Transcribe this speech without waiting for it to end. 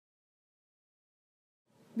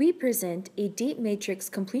We present a deep matrix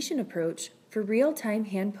completion approach for real-time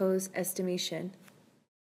hand pose estimation.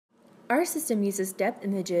 Our system uses depth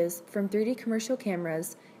images from 3D commercial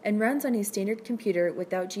cameras and runs on a standard computer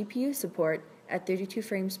without GPU support at 32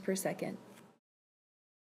 frames per second.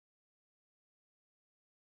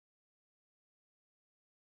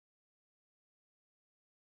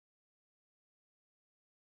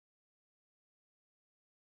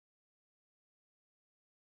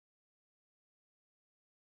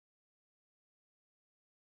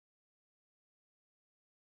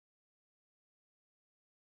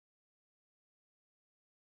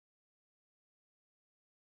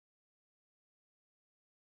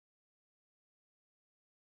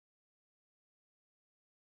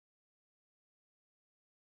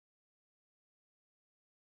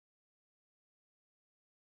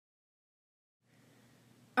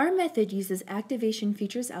 Our method uses activation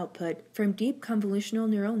features output from deep convolutional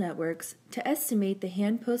neural networks to estimate the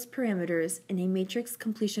hand pose parameters in a matrix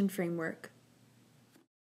completion framework.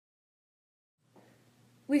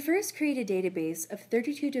 We first create a database of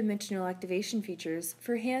 32-dimensional activation features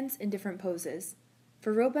for hands in different poses.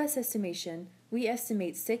 For robust estimation, we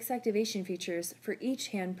estimate 6 activation features for each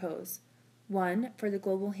hand pose, 1 for the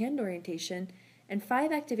global hand orientation, and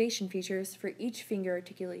 5 activation features for each finger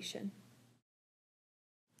articulation.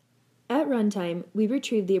 At runtime, we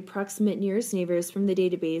retrieve the approximate nearest neighbors from the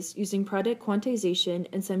database using product quantization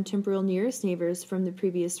and some temporal nearest neighbors from the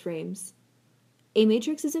previous frames. A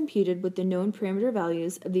matrix is imputed with the known parameter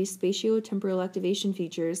values of these spatio-temporal activation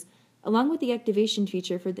features, along with the activation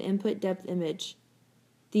feature for the input depth image.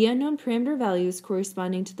 The unknown parameter values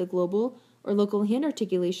corresponding to the global or local hand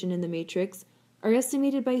articulation in the matrix are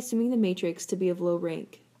estimated by assuming the matrix to be of low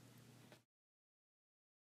rank.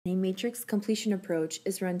 A matrix completion approach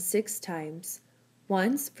is run 6 times,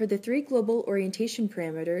 once for the 3 global orientation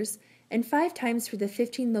parameters and 5 times for the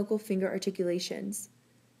 15 local finger articulations.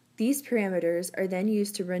 These parameters are then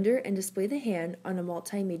used to render and display the hand on a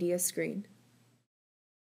multimedia screen.